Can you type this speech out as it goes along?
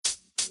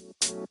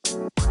All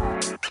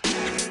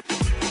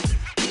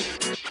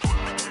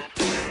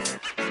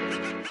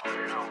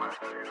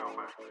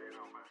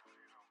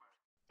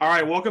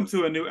right, welcome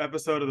to a new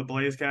episode of the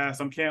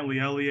Blazecast. I'm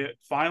Cantley Elliott.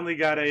 Finally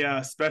got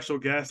a special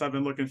guest I've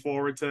been looking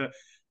forward to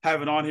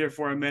having on here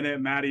for a minute,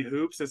 Maddy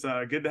Hoops. It's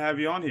good to have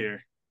you on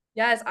here.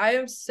 Yes, I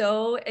am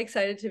so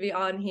excited to be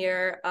on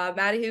here.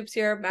 Maddy Hoops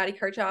here. Maddy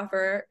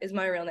Kirchhoffer is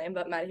my real name,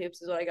 but Maddy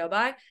Hoops is what I go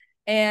by.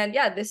 And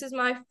yeah, this is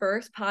my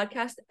first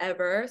podcast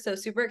ever. So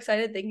super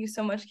excited. Thank you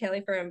so much,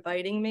 Kelly, for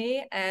inviting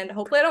me. And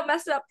hopefully I don't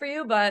mess it up for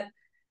you, but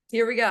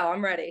here we go.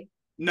 I'm ready.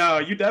 No,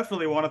 you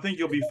definitely want. I think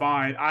you'll be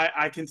fine.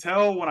 I can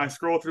tell when I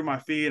scroll through my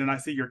feed and I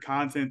see your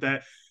content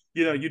that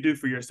you do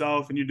for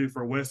yourself and you do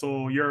for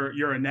Whistle.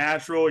 You're a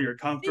natural. You're Thank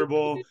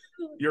comfortable. you.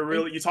 You're Thank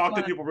really you you so talk to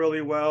much. people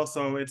really well.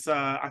 So it's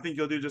I think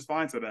you'll do just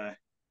fine today.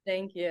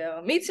 Thank you.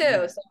 Me too.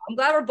 Yeah. So I'm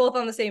glad we're both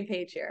on the same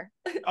page here.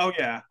 Oh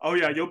yeah.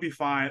 You'll be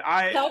fine.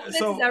 I Confidence is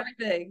so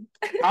everything.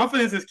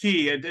 confidence is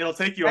key. It'll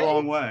take you a Right?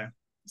 long way.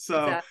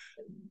 So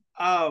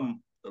Exactly.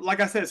 like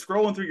I said,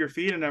 scrolling through your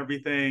feed and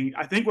everything,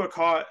 I think what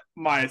caught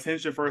my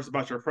attention first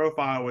about your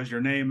profile was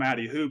your name,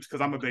 Maddy Hoops, because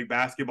I'm a big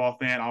basketball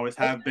fan, always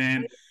have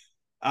been.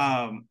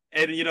 And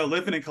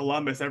living in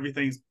Columbus,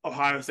 everything's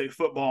Ohio State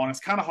football, and it's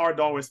kind of hard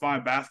to always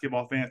find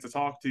basketball fans to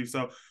talk to.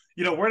 So,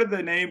 where did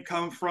the name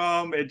come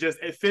from? It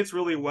fits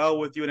really well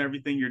with you and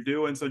everything you're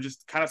doing. So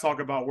just kind of talk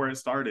about where it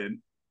started.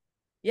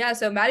 Yeah,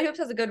 so Maddy Hoops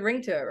has a good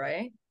ring to it,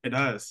 right? It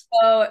does.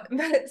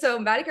 So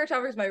Maddy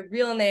Kirchhoffer is my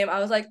real name. I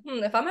was like,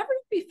 if I'm ever gonna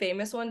be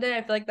famous one day,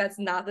 I feel like that's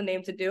not the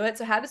name to do it.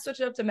 So I had to switch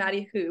it up to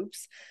Maddy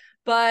Hoops.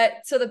 But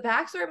so the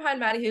backstory behind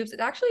Maddy Hoops, it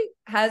actually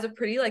has a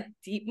pretty like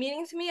deep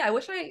meaning to me. I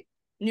wish I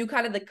knew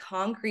kind of the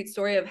concrete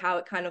story of how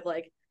it kind of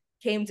like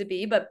came to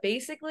be. But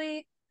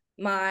basically,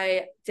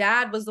 my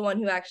dad was the one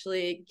who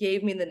actually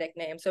gave me the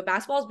nickname. So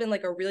basketball has been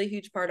like a really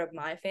huge part of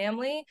my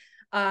family.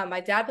 My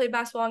dad played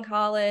basketball in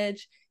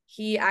college.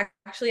 He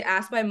actually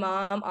asked my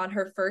mom on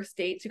her first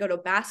date to go to a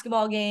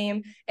basketball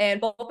game. And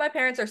both my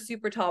parents are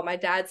super tall. My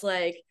dad's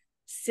like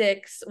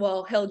 6.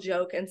 Well, he'll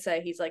joke and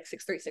say he's like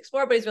 6'3",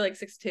 6'4", but he's really like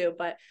 6'2".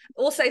 But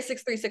we'll say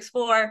 6'3",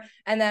 6'4".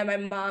 And then my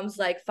mom's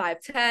like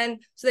 5'10".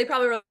 So they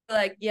probably were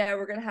like, yeah,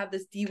 we're gonna have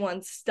this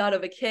D1 stud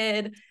of a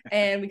kid,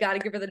 and we got to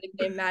give her the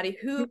nickname Maddy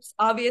Hoops,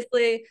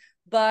 obviously.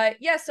 But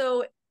yeah,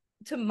 so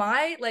to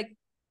my like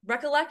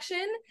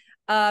recollection,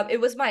 it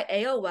was my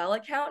AOL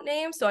account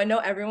name. So I know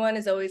everyone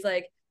is always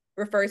like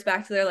refers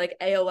back to their like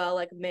AOL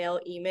like mail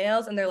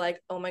emails, and they're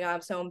like, oh my god,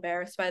 I'm so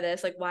embarrassed by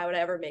this, like why would I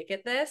ever make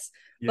it this?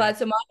 Yeah. But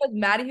so mine was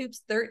Maddy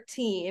Hoops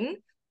 13.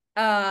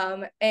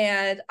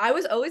 And I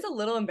was always a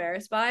little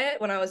embarrassed by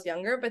it when I was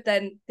younger, but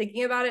then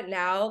thinking about it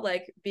now,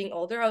 like being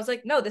older, I was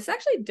like, no, this is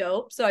actually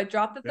dope. So I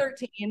dropped the Yeah.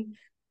 13,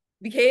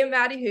 became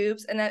Maddy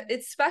Hoops, and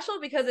it's special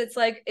because it's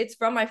like it's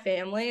from my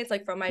family. It's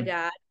like from my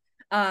dad,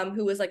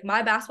 who was like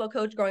my basketball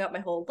coach growing up my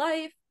whole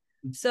life.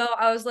 So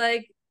I was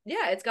like,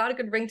 yeah, it's got a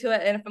good ring to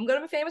it. And if I'm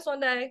gonna be famous one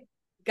day,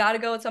 gotta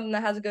go with something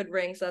that has a good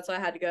ring. So that's why I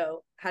had to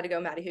go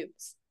Maddy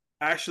Hoops.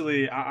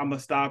 Actually, I'm gonna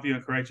stop you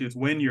and correct you. It's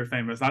when you're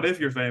famous, not if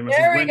you're famous.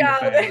 It's There we when you're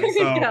go. There famous. we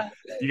So go.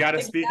 you got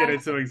to speak it Exactly.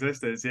 into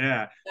existence.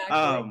 Yeah. Exactly.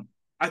 Um,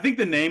 I think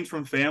the names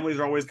from families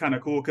are always kind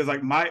of cool because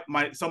like my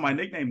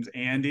nickname's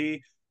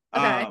Andy,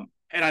 Okay.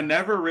 and I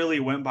never really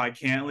went by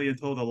Cantley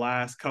until the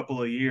last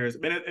couple of years.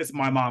 I mean, it's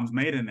my mom's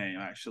maiden name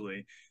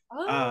actually.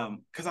 Oh,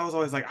 Because I was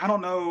always like, I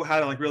don't know how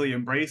to like really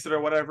embrace it or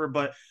whatever,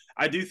 but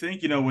I do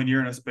think when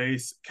you're in a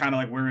space kind of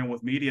like we're in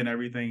with media and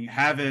everything,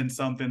 having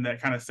something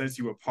that kind of sets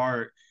you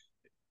apart,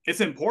 it's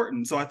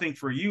important. So I think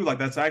for you, like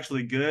that's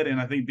actually good.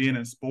 And I think being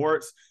in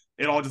sports,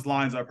 it all just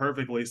lines up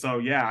perfectly. So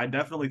yeah, I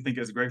definitely think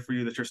it's great for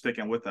you that you're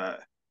sticking with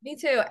that. me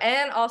too.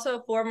 And also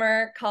a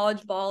former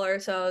college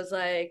baller. So I was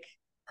like,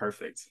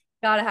 Perfect.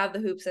 gotta have the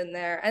hoops in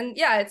there. And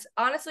yeah, it's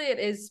honestly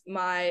it's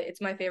my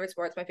favorite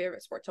sport. It's my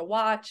favorite sport to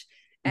watch.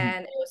 Mhm.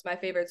 And it was my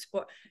favorite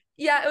sport.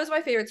 Yeah, it was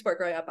my favorite sport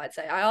growing up, I'd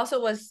say.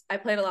 I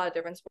played a lot of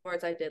different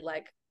sports. I did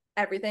like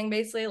everything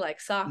basically, like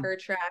soccer,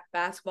 track,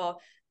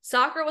 basketball.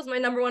 Soccer was my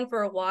number one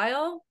for a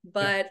while, Yeah.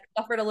 but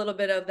suffered a little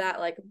bit of that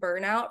like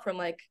burnout from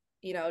like,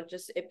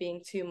 just it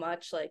being too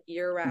much like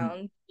year Mhm.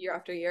 round, year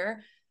after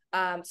year.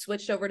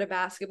 Switched over to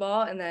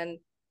basketball, and then,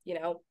 you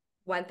know,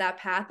 went that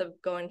path of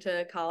going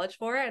to college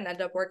for it and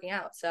ended up working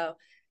out. So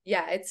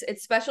yeah,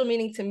 it's special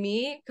meaning to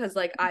me because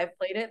like I've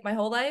played it my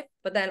whole life,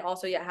 but then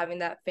also yeah, having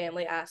that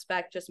family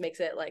aspect just makes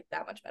it like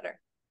that much better.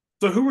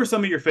 So who were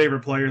some of your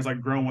favorite players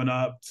like growing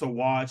up to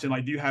watch? And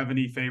like, do you have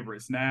any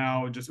favorites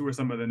now? Just who are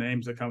some of the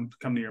names that come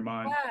to your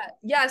mind?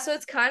 Yeah, so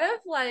it's kind of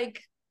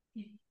like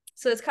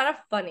it's kind of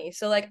funny.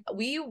 So like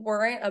we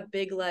weren't a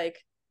big like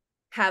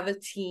have a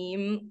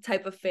team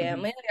type of Mhm.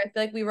 family. Like I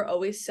feel like we were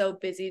always so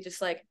busy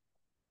just like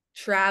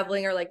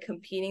traveling or like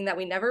competing that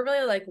we never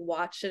really like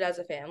watched it as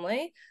a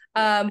family.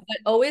 Yeah. But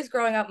always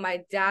growing up,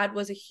 my dad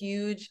was a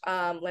huge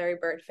Larry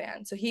Bird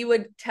fan. So he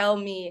would tell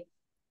me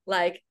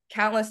like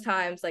countless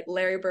times like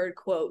Larry Bird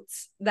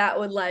quotes that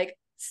would like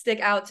stick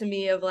out to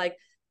me of like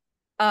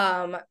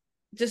um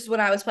just when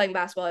I was playing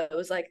basketball, it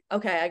was like,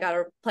 okay, I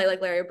gotta play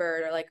like Larry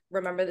Bird or like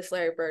remember this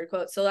Larry Bird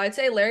quote. So I'd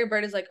say Larry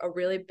Bird is like a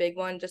really big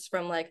one just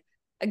from like,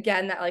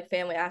 again, that like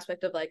family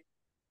aspect of like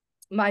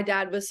my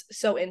dad was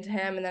so into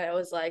him, and then it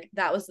was like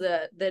that was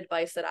the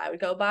advice that I would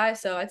go by.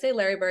 So I'd say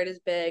Larry Bird is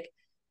big.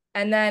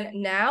 And then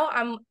now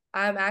I'm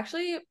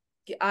actually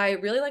I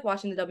really like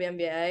watching the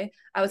WNBA.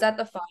 I was at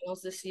the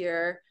finals this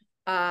year.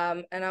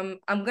 And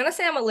I'm gonna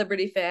say I'm a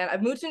Liberty fan.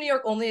 I've moved to New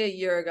York only a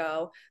year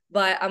ago,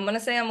 but I'm gonna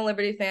say I'm a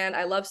Liberty fan.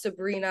 I love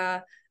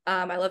Sabrina.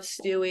 I love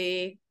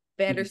Stewie,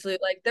 Vandersloot.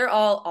 Like they're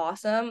all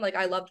awesome. Like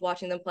I loved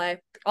watching them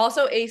play.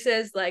 Also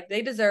Aces, like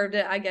they deserved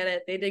it. I get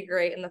it. They did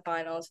great in the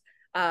finals.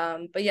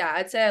 But yeah,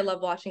 I'd say I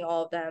love watching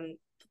all of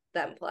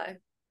them play.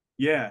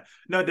 Yeah,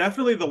 no,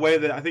 definitely the way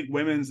that I think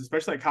women's,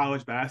 especially like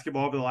college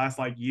basketball over the last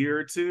like year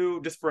or two,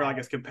 just for like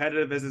as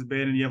competitive as it's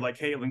been, and you have like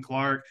Caitlin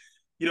Clark,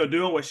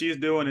 doing what she's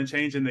doing and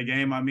changing the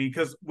game. I mean,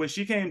 because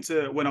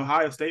when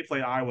Ohio State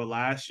played Iowa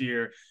last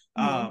year,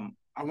 Mm-hmm.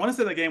 I want to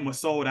say the game was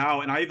sold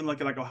out. And I even look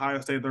at like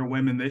Ohio State, their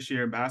women this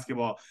year in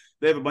basketball,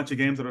 they have a bunch of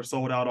games that are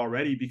sold out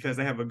already because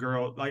they have a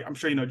girl, like I'm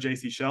sure you know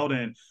JC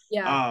Sheldon.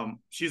 Yeah.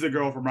 She's a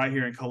girl from right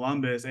here in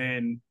Columbus,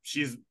 and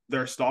she's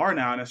their star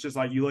now. And it's just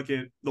like you look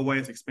at the way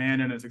it's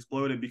expanded and it's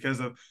exploded because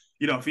of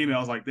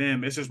females like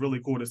them. It's just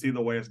really cool to see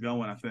the way it's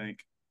going, I think.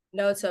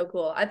 No, it's so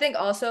cool. I think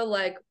also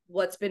like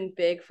what's been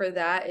big for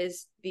that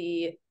is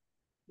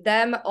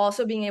them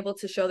also being able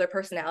to show their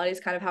personalities,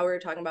 kind of how we were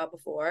talking about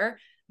before,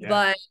 Yeah.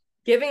 but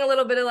giving a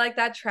little bit of like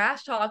that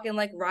trash talk and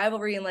like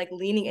rivalry and like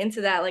leaning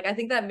into that. Like I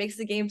think that makes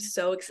the game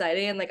so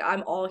exciting, and like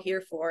I'm all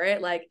here for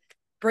it. Like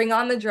bring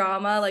on the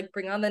drama, like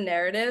bring on the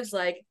narratives.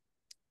 Like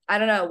I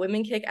don't know,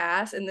 women kick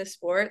ass in this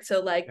sport, so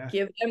like Yeah.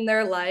 give them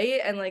their light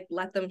and like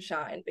let them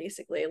shine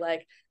basically.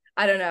 Like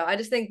I don't know. I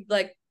just think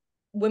like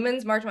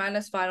women's March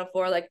Madness Final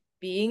Four, like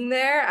being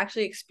there,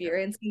 actually Yeah.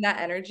 experiencing that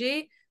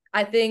energy,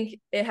 I think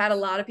it had a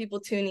lot of people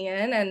tuning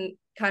in and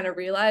kind of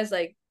realize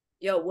like,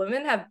 yo,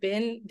 women have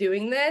been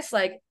doing this.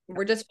 Like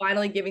we're just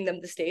finally giving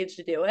them the stage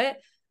to do it.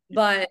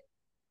 But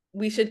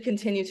we should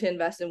continue to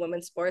invest in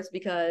women's sports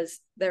because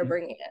they're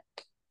bringing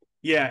it.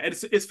 Yeah,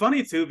 it's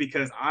funny too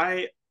because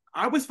I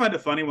always find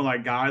it funny when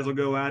like guys will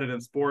go at it in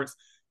sports.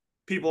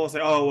 People will say,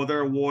 "Oh, well,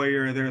 they're a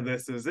warrior, they're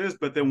this,"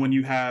 but then when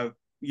you have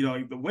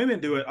the women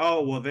do it,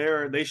 oh, well,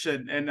 they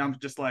should, and I'm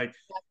just like,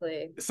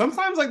 Exactly.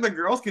 sometimes like the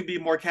girls can be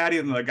more catty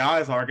than the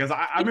guys are because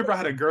I remember I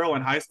had a girl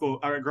in high school,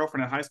 or a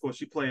girlfriend in high school.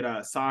 She played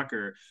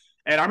soccer,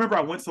 and I remember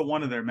I went to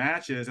one of their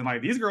matches, and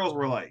like these girls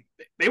were like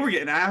they were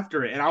getting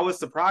after it, and I was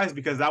surprised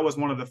because that was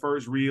one of the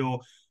first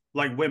real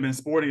like women's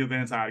sporting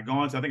events I had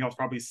gone to. I think I was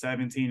probably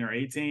 17 or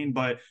 18,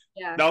 but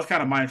Yeah. that was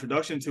kind of my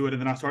introduction to it,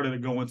 and then I started to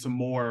go into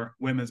more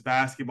women's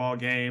basketball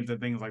games and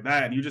things like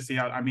that, and you just see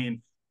how I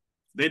mean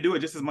they do it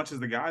just as much as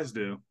the guys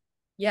do.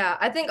 Yeah,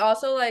 I think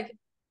also like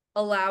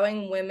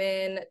allowing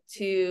women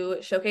to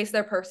showcase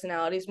their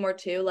personalities more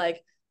too.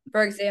 Like,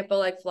 for example,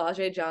 like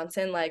Flau'jae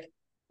Johnson, like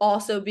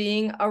also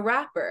being a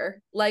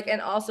rapper, like, and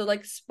also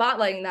like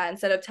spotlighting that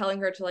instead of telling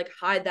her to like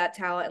hide that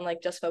talent and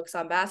like just focus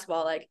on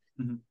basketball. Like,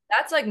 Mm-hmm.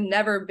 that's like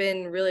never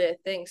been really a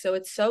thing. So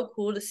it's so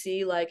cool to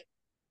see, like,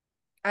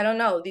 I don't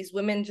know, these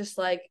women just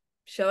like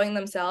showing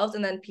themselves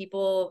and then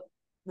people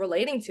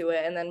relating to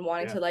it and then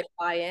wanting Yeah. to like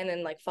buy in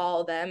and like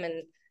follow them.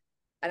 And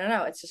I don't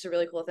know, it's just a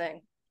really cool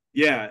thing.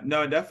 Yeah,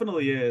 no, it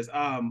definitely is.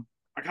 I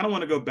kind of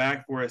want to go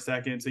back for a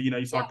second. So,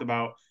 you talked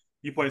about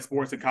you played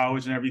sports in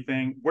college and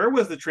everything. Where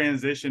was the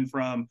transition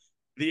from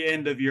the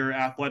end of your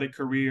athletic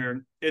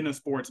career into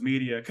sports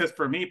media? Because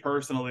for me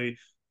personally,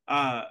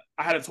 I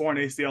had a torn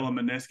ACL and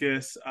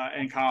meniscus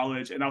in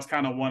college, and that was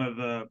kind of one of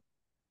the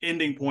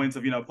ending points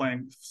of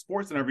playing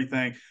sports and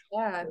everything.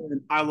 Yeah.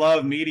 And I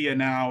love media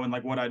now and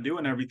like what I do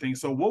and everything.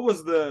 So, what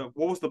was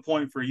the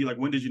point for you? Like,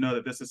 when did you know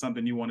that this is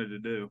something you wanted to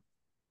do?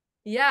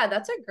 Yeah,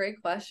 that's a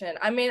great question.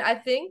 I mean, I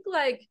think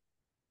like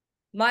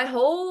my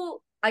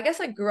whole, I guess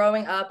like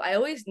growing up, I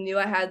always knew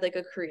I had like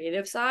a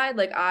creative side.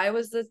 Like I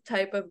was the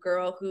type of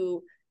girl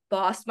who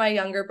bossed my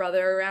younger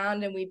brother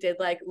around and we did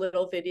like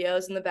little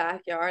videos in the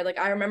backyard. Like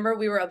I remember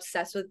we were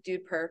obsessed with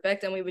Dude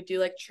Perfect and we would do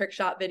like trick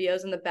shot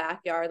videos in the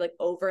backyard like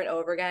over and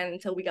over again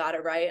until we got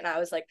it right. And I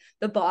was like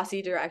the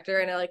bossy director,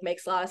 and it like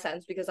makes a lot of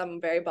sense because I'm a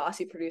very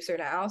bossy producer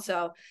now.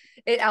 So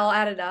it all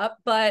added up.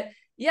 But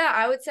yeah,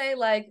 I would say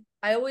like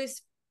I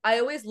always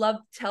loved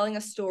telling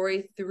a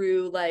story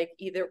through like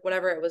either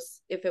whatever it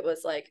was, if it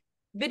was like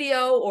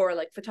video or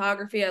like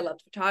photography. I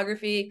loved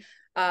photography.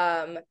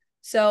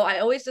 So I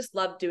always just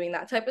loved doing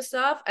that type of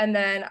stuff. And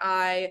then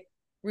I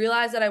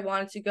realized that I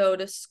wanted to go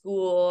to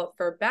school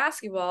for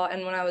basketball.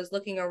 And when I was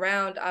looking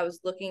around, I was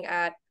looking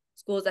at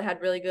schools that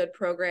had really good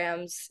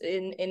programs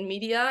in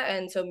media.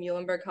 And so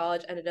Muhlenberg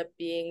College ended up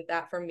being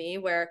that for me,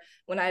 where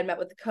when I had met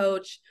with the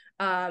coach,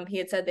 he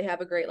had said they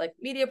have a great like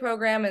media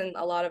program and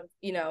a lot of,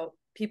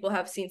 people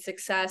have seen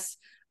success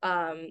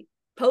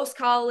post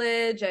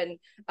college, and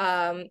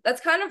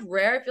that's kind of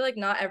rare. I feel like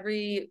not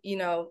every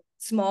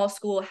small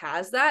school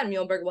has that, and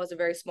Muhlenberg was a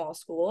very small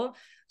school,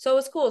 so it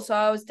was cool. So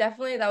I was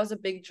definitely, that was a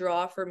big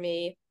draw for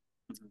me.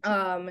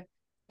 um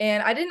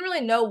And I didn't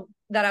really know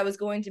that I was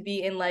going to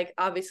be in like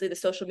obviously the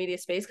social media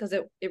space, because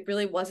it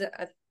really wasn't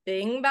a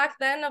thing back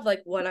then of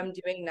like what I'm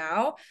doing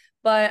now.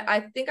 But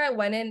I think I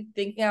went in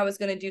thinking I was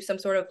going to do some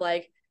sort of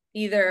like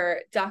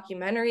either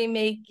documentary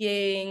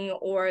making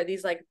or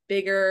these like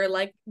bigger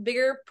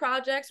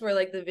projects where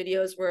like the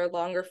videos were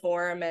longer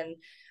form. And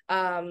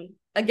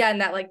again,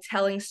 that like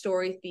telling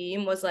story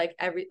theme was like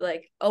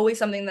always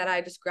something that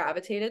I just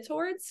gravitated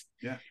towards.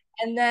 Yeah.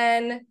 And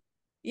then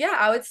yeah,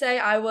 I would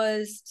say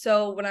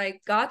so when I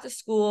got to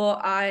school,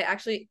 I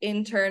actually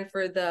interned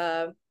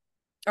or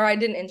I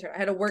didn't intern, I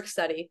had a work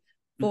study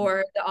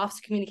for the Office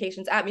of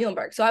Communications at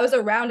Muhlenberg. So I was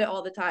around it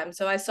all the time.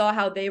 So I saw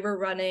how they were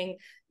running,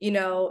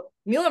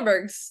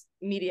 Muhlenberg's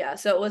media.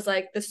 So it was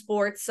like the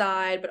sports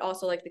side, but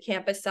also like the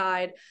campus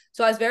side.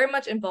 So I was very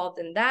much involved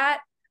in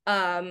that.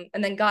 And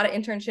then got an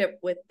internship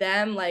with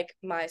them like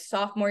my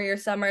sophomore year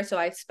summer. So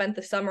I spent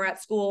the summer at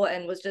school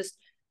and was just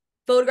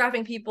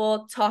photographing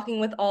people, talking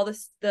with all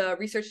the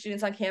research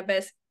students on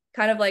campus,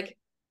 kind of like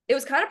it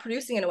was kind of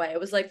producing in a way. It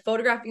was like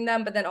photographing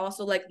them, but then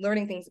also like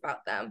learning things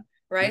about them,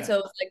 right? Yeah. So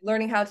it was like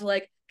learning how to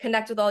like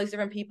connect with all these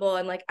different people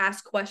and like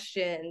ask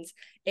questions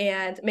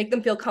and make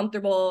them feel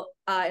comfortable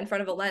in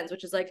front of a lens,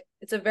 which is like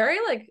it's a very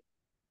like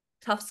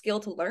tough skill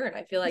to learn.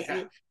 I feel like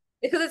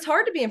because it's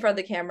hard to be in front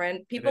of the camera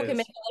and people can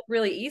make it look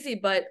really easy,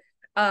 but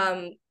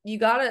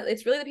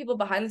it's really the people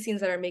behind the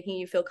scenes that are making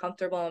you feel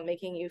comfortable and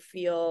making you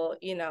feel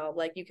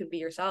like you can be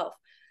yourself.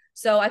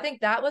 So I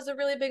think that was a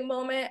really big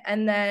moment.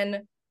 And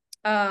then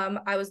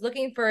I was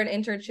looking for an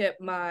internship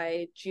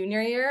my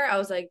junior year. I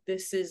was like,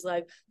 this is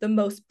like the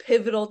most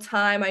pivotal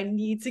time. I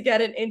need to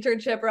get an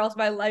internship or else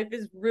my life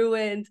is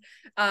ruined.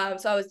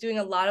 So I was doing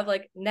a lot of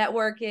like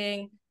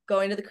networking,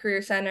 going to the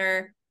career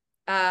center,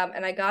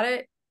 and I got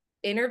an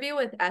interview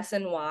with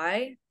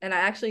SNY, and I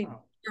actually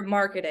for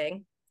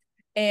marketing,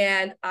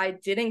 and I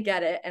didn't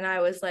get it. And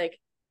I was like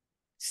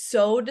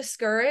so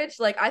discouraged.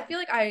 Like I feel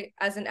like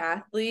as an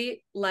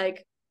athlete,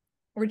 like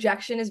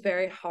rejection is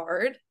very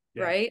hard,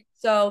 right?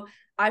 So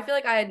I feel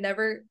like I had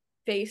never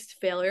faced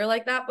failure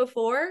like that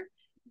before,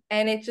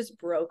 and it just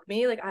broke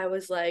me. Like I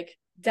was like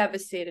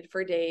devastated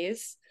for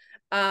days.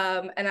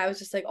 And I was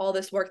just like, all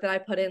this work that I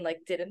put in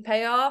like didn't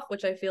pay off,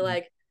 which I feel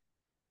like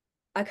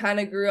I kind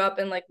of grew up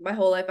in like my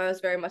whole life I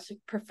was very much a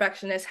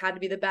perfectionist, had to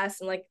be the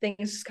best, and like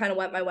things just kind of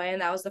went my way,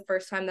 and that was the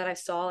first time that I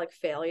saw like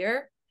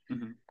failure.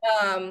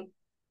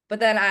 But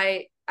then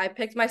I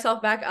picked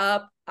myself back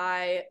up.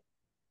 I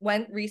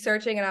went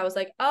researching, and I was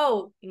like,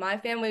 oh, my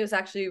family was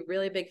actually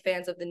really big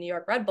fans of the New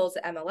York Red Bulls,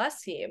 the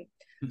MLS team.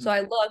 So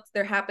I looked,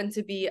 there happened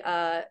to be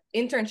a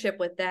internship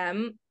with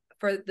them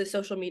for the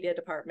social media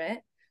department.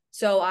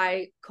 So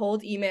I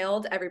cold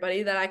emailed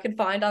everybody that I could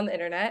find on the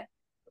internet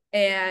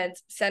and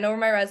sent over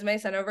my resume,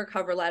 sent over a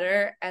cover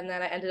letter, and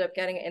then I ended up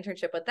getting an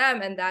internship with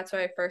them. And that's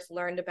where I first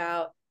learned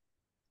about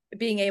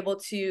being able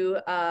to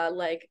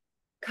like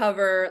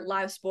cover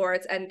live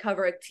sports and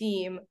cover a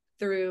team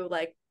through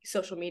like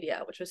social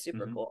media, which was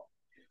super cool.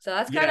 So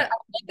that's kind of, I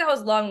think that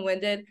was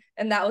long-winded,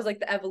 and that was like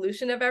the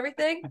evolution of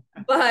everything,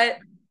 but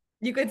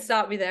you could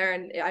stop me there,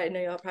 and I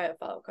know you'll probably have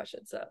follow-up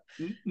questions. So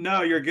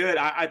no, you're good.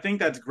 I think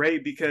that's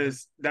great,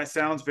 because that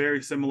sounds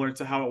very similar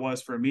to how it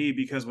was for me,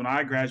 because when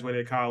I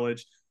graduated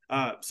college,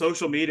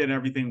 social media and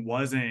everything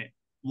wasn't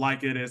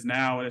like it is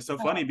now. And it's so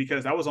funny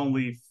because that was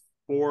only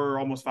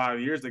almost 5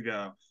 years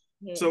ago.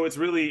 So it's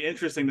really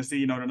interesting to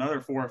see, in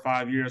another 4 or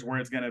 5 years where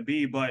it's going to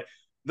be. But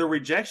the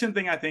rejection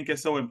thing, I think,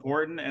 is so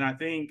important. And I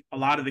think a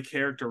lot of the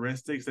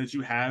characteristics that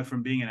you have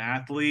from being an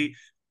athlete,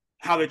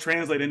 how they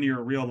translate into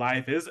your real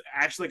life, is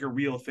actually like a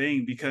real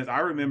thing. Because I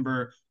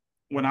remember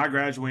when I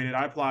graduated,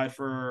 I applied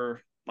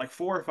for like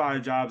 4 or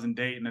 5 jobs in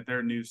Dayton at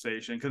their news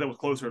station, because it was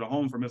closer to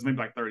home for me. It was maybe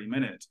like 30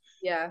 minutes.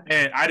 Yeah.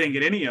 And I didn't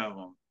get any of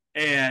them.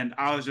 And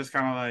I was just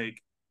kind of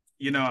like,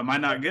 am I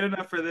not good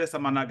enough for this?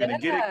 Am I not going to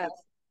get it?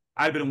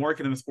 I've been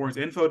working in the sports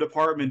info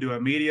department,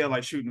 doing media,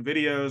 like shooting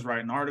videos,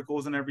 writing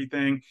articles and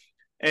everything.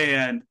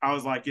 And I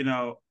was like,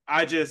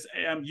 I just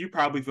you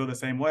probably feel the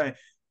same way.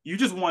 You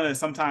just want to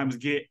sometimes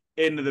get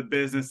into the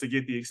business to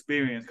get the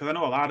experience. Because I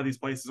know a lot of these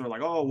places are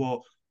like, oh,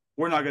 well,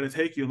 we're not going to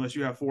take you unless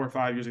you have 4 or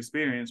 5 years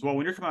experience. Well,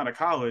 when you're coming out of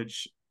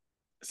college,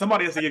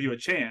 somebody has to give you a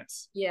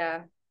chance.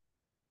 Yeah.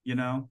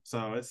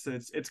 So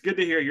it's good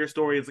to hear your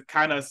story. It's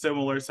kind of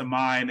similar to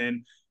mine,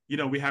 and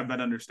we have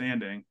that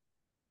understanding.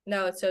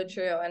 No, it's so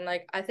true. And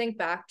like I think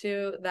back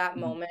to that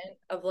moment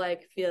of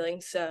like feeling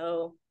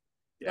so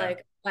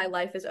like my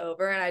life is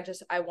over, and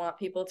I want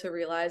people to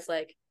realize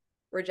like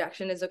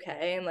rejection is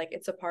okay, and like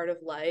it's a part of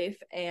life,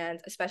 and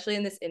especially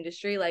in this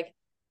industry, like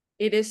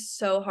it is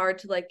so hard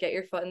to like get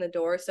your foot in the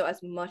door. So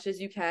as much as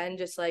you can,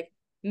 just like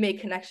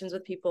make connections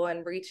with people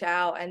and reach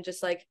out and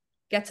just like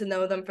get to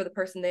know them for the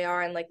person they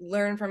are, and like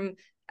learn from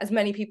as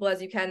many people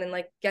as you can, and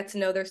like get to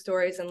know their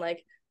stories. And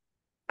like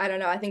I don't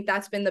know, I think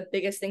that's been the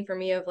biggest thing for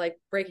me of like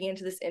breaking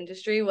into this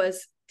industry,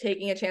 was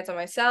taking a chance on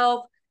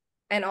myself,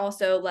 and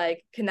also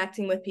like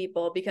connecting with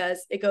people,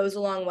 because it goes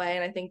a long way.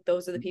 And I think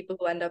those are the people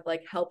who end up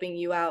like helping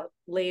you out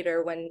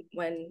later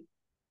when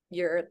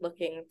you're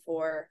looking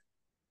for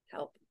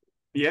help.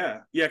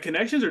 Yeah,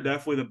 connections are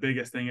definitely the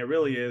biggest thing. It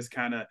really is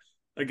kind of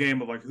a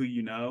game of like who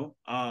you know,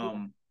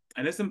 and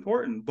it's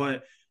important.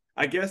 But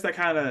I guess that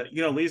kind of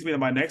leads me to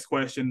my next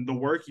question. The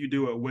work you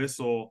do at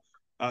Whistle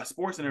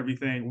Sports and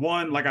everything.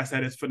 One, like I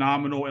said, it's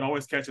phenomenal. It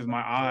always catches my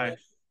eye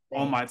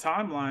on my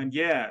timeline.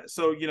 Yeah.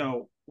 So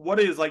what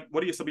are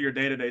some of your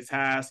day to day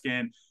tasks?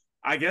 And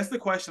I guess the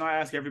question I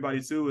ask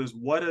everybody too is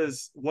what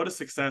does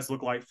success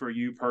look like for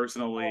you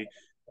personally?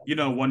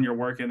 When you're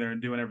working there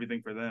and doing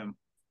everything for them.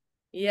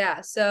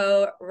 Yeah,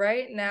 so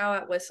right now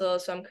at Whistle,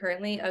 so I'm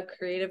currently a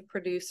creative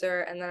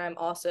producer and then I'm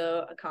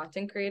also a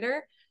content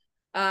creator.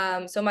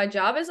 So my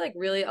job is like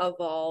really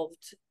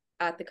evolved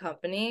at the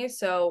company.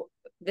 So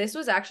this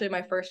was actually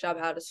my first job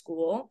out of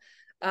school.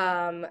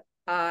 Um,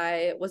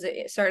 I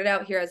started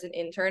out here as an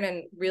intern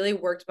and really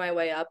worked my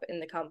way up in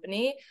the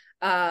company.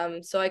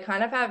 So I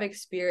kind of have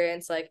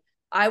experience like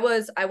I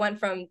went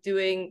from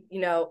doing,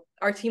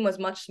 our team was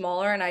much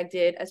smaller and I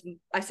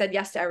said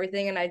yes to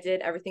everything and I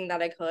did everything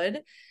that I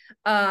could.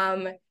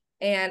 Um,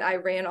 and I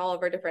ran all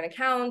of our different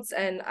accounts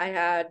and I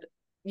had,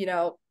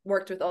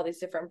 worked with all these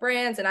different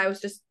brands and I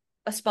was just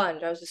a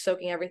sponge. I was just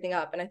soaking everything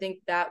up. And I think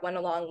that went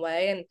a long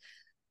way. And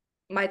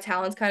my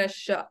talents kind of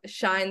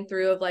shine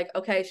through of like,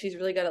 okay, she's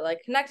really good at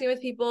like connecting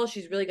with people.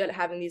 She's really good at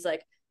having these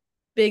like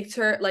big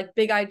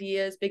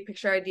ideas, big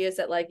picture ideas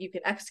that like you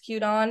can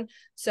execute on.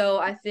 So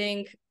I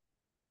think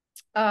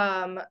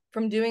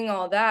from doing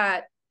all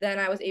that, then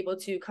I was able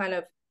to kind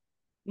of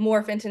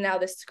morph into now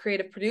this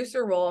creative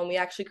producer role. And we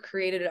actually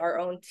created our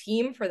own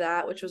team for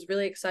that, which was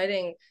really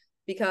exciting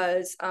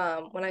because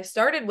when I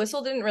started,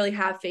 Whistle didn't really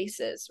have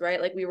faces, right?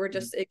 Like we were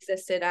just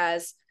existed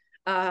as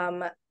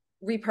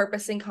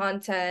repurposing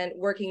content,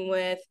 working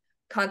with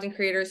content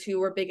creators who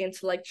were big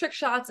into like trick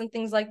shots and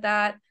things like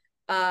that.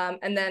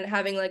 And then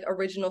having like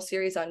original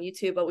series on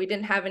YouTube, but we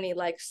didn't have any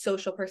like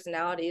social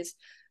personalities.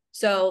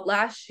 So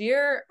last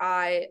year,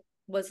 I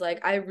was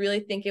like, I really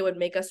think it would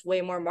make us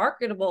way more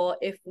marketable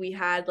if we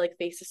had like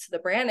faces to the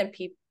brand and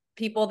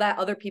people that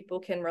other people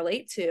can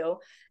relate to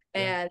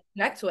and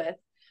connect with.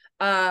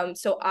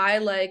 So I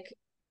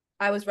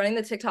was running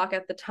the TikTok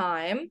at the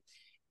time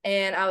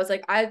and I was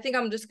like, I think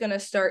I'm just gonna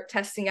start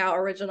testing out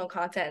original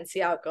content and see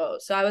how it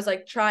goes. So I was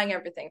like trying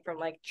everything from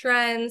like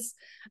trends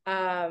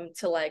to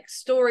like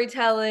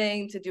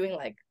storytelling to doing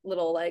like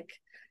little like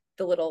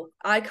the little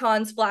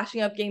icons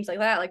flashing up, games like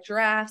that, like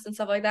drafts and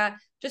stuff like that,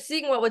 just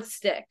seeing what would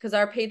stick because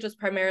our page was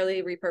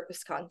primarily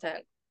repurposed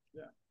content.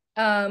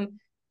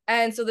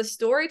 And so the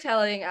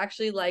storytelling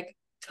actually like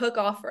took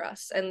off for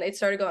us and it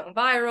started going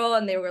viral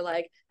and they were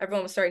like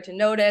everyone was starting to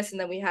notice and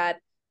then we had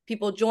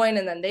people join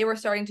and then they were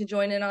starting to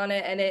join in on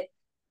it and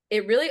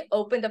it really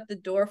opened up the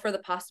door for the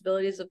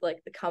possibilities of like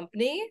the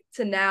company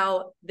to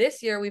now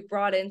this year we've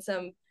brought in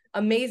some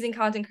amazing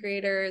content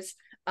creators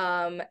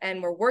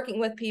and we're working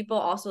with people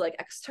also like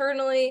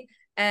externally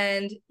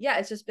and yeah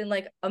it's just been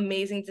like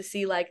amazing to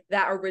see like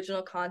that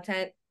original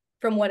content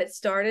from what it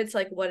started to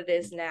like what it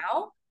is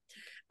now.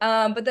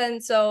 But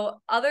then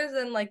so other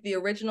than like the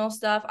original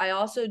stuff I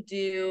also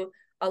do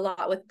a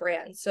lot with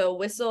brands. So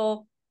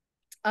Whistle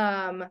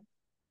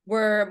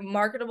we're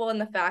marketable in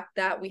the fact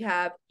that we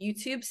have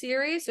YouTube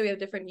series. So we have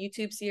different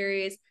YouTube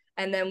series.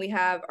 And then we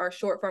have our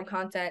short form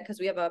content because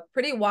we have a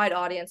pretty wide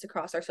audience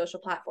across our social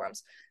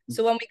platforms.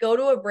 So when we go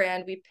to a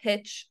brand, we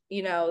pitch,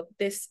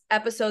 this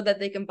episode that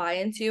they can buy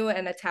into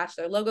and attach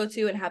their logo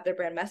to and have their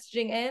brand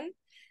messaging in.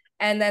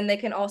 And then they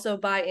can also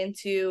buy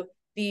into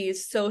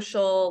these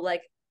social,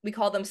 like we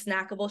call them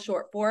snackable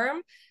short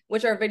form,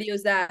 which are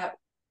videos that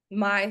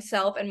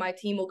myself and my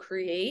team will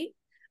create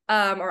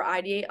or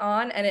ideate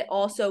on. And it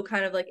also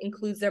kind of like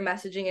includes their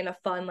messaging in a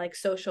fun, like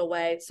social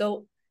way.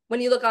 So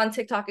when you look on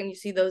TikTok and you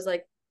see those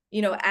like,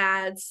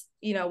 ads,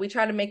 we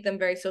try to make them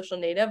very social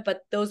native,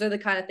 but those are the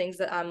kind of things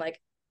that I'm like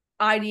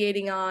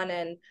ideating on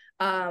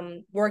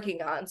and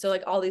working on. So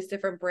like all these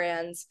different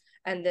brands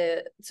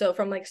so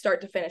from like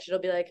start to finish,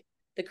 it'll be like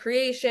the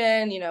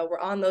creation, we're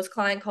on those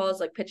client calls,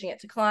 like pitching it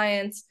to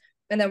clients.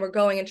 And then we're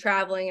going and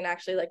traveling and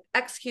actually like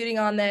executing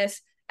on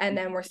this. And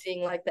then we're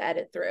seeing like the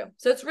edit through.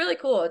 So it's really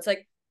cool. It's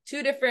like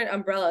two different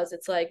umbrellas.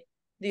 It's like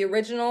the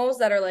originals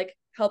that are like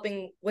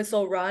helping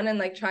Whistle run and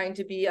like trying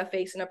to be a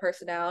face and a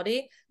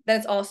personality. Then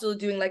it's also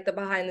doing like the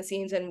behind the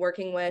scenes and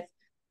working with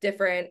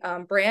different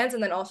brands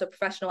and then also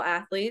professional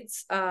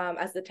athletes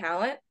as the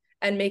talent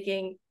and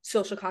making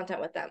social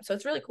content with them. So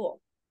it's really cool.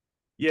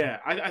 Yeah,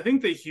 I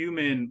think the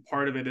human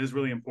part of it is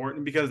really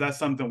important because that's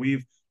something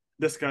we've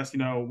discussed,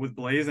 with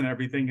Blaze and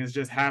everything is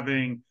just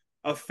having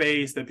a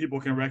face that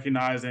people can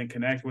recognize and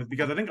connect with.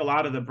 Because I think a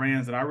lot of the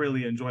brands that I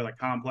really enjoy, like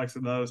Complex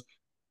and those,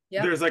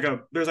 Yep.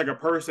 there's a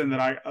person that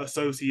I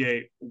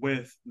associate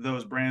with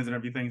those brands and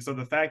everything. So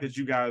the fact that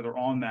you guys are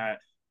on that,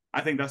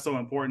 I think that's so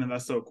important and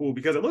that's so cool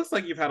because it looks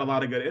like you've had a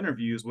lot of good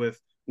interviews with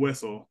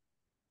Whistle.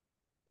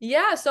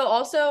 Yeah. So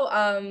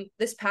also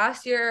this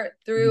past year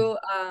through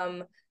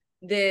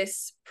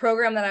this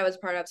program that I was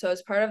part of. So I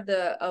was part of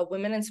the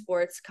Women in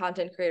Sports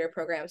Content Creator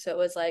Program. So it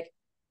was like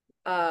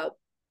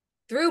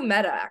through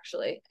Meta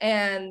actually.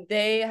 And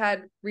they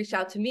had reached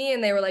out to me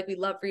and they were like, we'd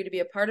love for you to be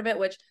a part of it,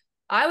 which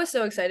I was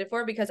so excited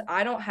for it because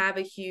I don't have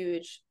a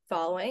huge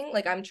following.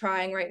 Like I'm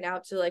trying right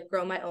now to like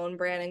grow my own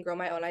brand and grow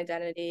my own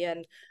identity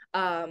and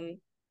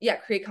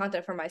create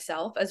content for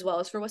myself as well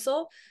as for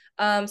Whistle.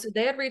 So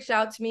they had reached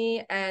out to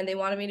me and they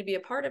wanted me to be a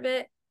part of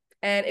it.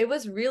 And it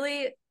was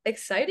really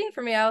exciting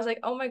for me. I was like,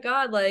 oh my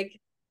God, like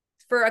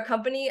for a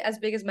company as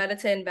big as Meta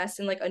to invest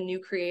in like a new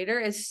creator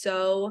is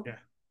so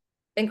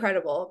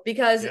incredible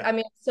because I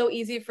mean it's so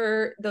easy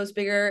for those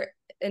bigger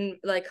and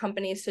like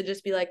companies to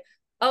just be like,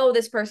 oh,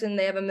 this person,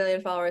 they have 1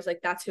 million followers, like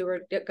that's who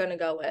we're gonna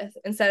go with,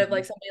 instead of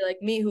like somebody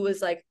like me who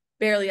was like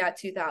barely at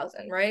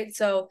 2,000, right?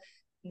 So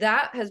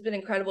that has been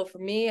incredible for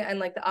me, and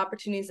like the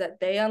opportunities that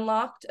they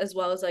unlocked, as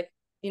well as like,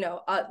 you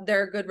know,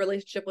 their good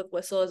relationship with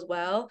Whistle as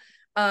well.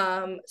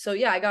 So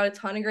yeah, I got a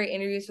ton of great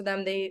interviews for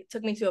them. They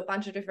took me to a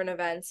bunch of different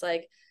events,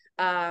 like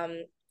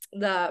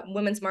the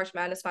women's March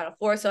Madness Final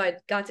Four. So I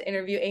got to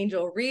interview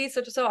Angel Reese,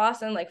 which was so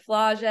awesome, like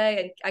Flage,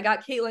 and I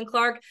got Caitlin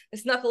Clark. I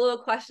snuck a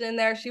little question in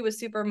there. She was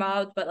super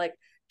mobbed, but like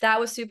that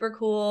was super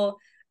cool.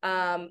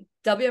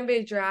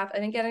 WNBA draft, I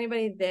didn't get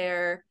anybody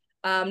there.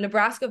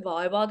 Nebraska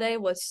Volleyball Day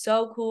was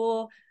so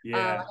cool. I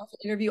got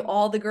to interview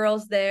all the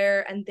girls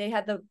there, and they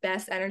had the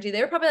best energy.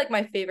 They were probably like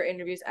my favorite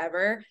interviews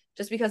ever,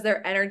 just because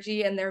their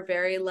energy, and they're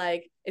very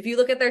like, if you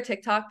look at their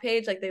TikTok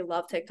page, like they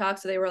love TikTok,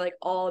 so they were like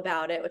all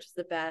about it, which is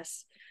the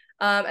best.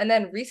 And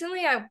then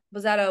recently I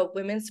was at a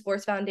Women's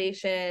Sports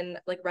Foundation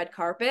like red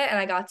carpet, and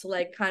I got to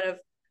like kind of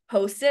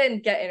host it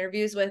and get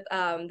interviews with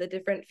the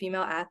different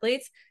female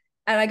athletes.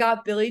 And I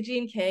got Billie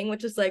Jean King,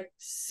 which is like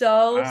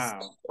so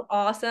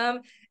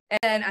awesome.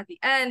 And at the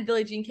end,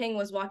 Billie Jean King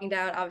was walking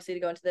down, obviously, to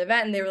go into the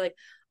event, and they were like,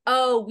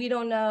 "Oh, we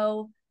don't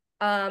know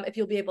if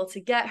you'll be able to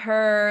get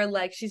her.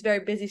 Like, she's very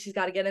busy. She's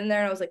got to get in there."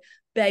 And I was like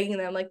begging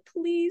them, like,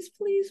 "Please,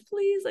 please,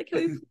 please, like, can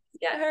we please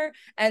get her?"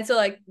 And so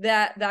like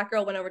that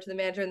girl went over to the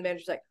manager, and the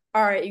manager's like,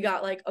 "All right, you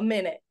got like a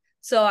minute."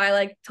 So I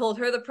like told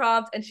her the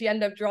prompt, and she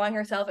ended up drawing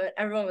herself, and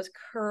everyone was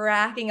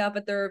cracking up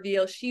at the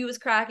reveal. She was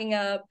cracking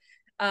up.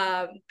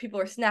 People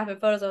were snapping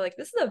photos. I was like,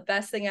 this is the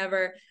best thing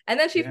ever. And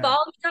then she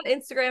followed me on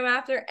Instagram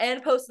after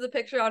and posted the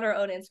picture on her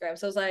own Instagram.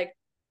 So I was like,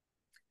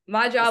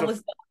 my job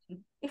was done.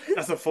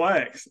 That's a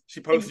flex. She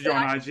posted you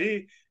on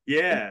IG.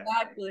 Yeah.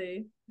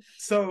 Exactly.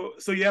 So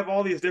you have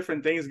all these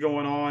different things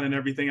going on and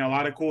everything, a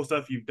lot of cool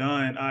stuff you've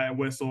done at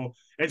Whistle.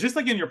 And just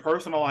like in your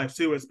personal life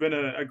too, it's been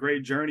a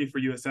great journey for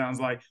you, it sounds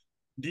like.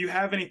 Do you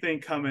have anything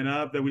coming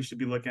up that we should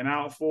be looking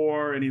out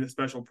for? Any of the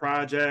special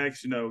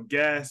projects, you know,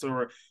 guests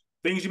or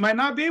things you might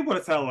not be able to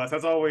tell us?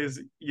 That's always,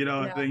 you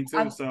know, a thing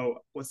too. So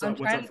what's up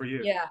for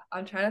you? Yeah,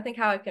 I'm trying to think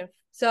how I can.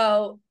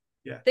 So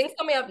things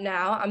coming up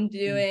now, I'm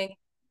doing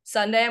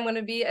Sunday, I'm going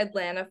to be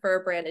Atlanta for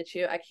a branded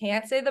shoot. I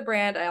can't say the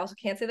brand. I also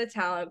can't say the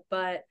talent,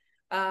 but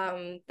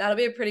that'll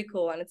be a pretty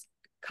cool one. It's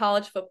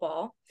college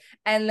football.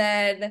 And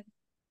then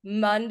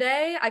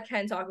Monday, I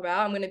can talk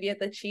about, I'm going to be at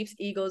the Chiefs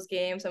Eagles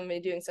game. So I'm going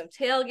to be doing some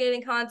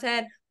tailgating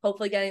content,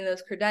 hopefully getting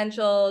those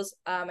credentials.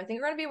 I think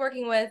we're going to be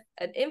working with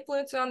an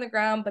influencer on the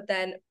ground, but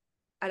then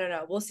I don't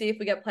know. We'll see if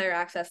we get player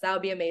access. That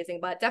would be amazing.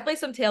 But definitely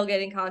some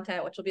tailgating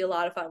content, which will be a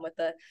lot of fun with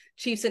the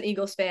Chiefs and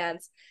Eagles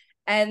fans.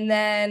 And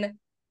then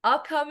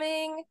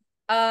upcoming,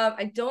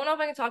 I don't know if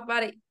I can talk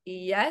about it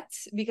yet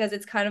because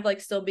it's kind of like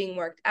still being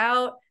worked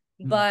out.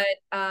 But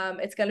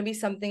it's going to be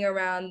something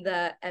around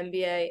the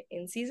NBA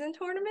in-season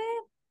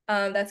tournament.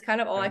 That's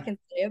kind of all I can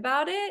say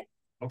about it.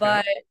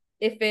 But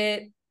if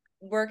it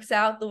works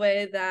out the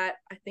way that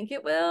I think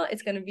it will,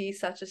 it's going to be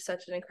such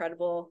an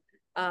incredible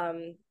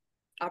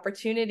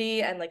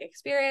opportunity and like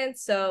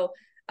experience. So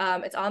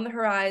it's on the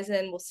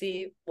horizon. We'll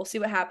see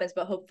what happens,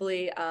 but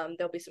hopefully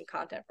there'll be some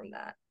content from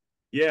that.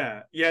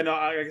 Yeah,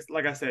 no,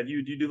 like I said,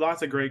 you do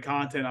lots of great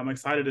content. I'm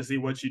excited to see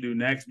what you do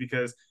next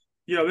because,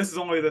 you know, this is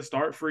only the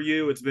start for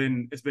you. It's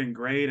been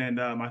great, and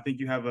I think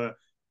you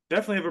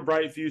definitely have a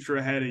bright future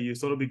ahead of you.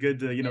 So it'll be good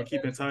to, you know,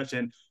 keep in touch,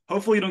 and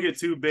hopefully you don't get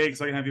too big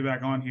so I can have you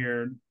back on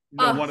here, you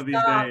know, one of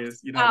these days.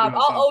 You know,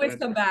 I'll always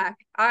come back.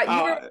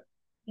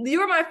 You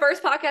were my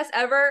first podcast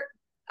ever.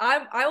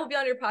 I will be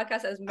on your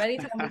podcast as many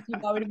times as you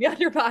want me to be on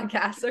your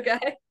podcast. Okay.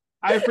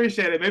 I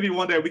appreciate it. Maybe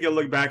one day we can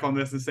look back on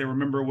this and say,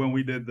 remember when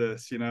we did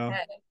this, you know?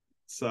 Yeah.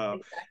 So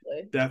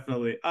exactly.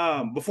 Definitely.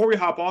 Before we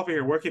hop off of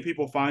here, where can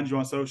people find you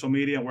on social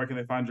media and where can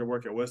they find your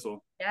work at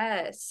Whistle?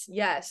 Yes.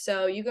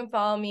 So you can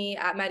follow me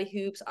at Maddy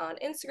Hoops on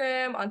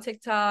Instagram, on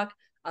TikTok,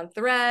 on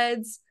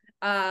Threads.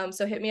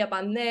 So hit me up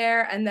on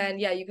there. And then,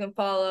 you can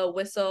follow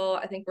Whistle.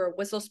 I think we're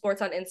Whistle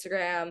Sports on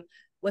Instagram,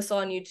 Whistle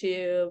on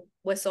YouTube,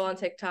 Whistle on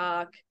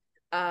TikTok.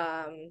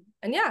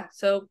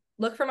 So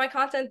look for my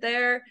content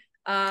there.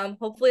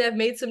 Hopefully I've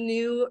made some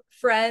new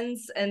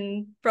friends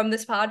and from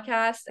this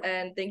podcast,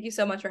 and thank you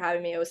so much for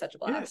having me. It was such a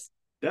blast.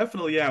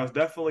 Definitely. I was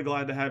definitely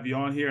glad to have you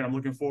on here, and I'm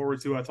looking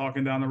forward to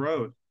talking down the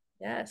road.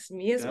 Yes,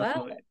 me as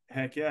well.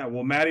 Heck yeah.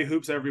 Well, Maddy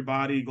Hoops,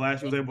 everybody, glad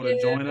she was able to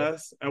join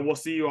us, and we'll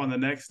see you on the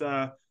next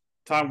time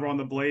we're on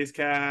the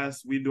Blazecast.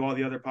 We do all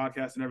the other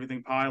podcasts and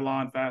everything,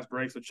 Pylon, Fast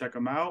Break, so check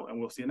them out, and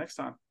we'll see you next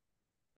time.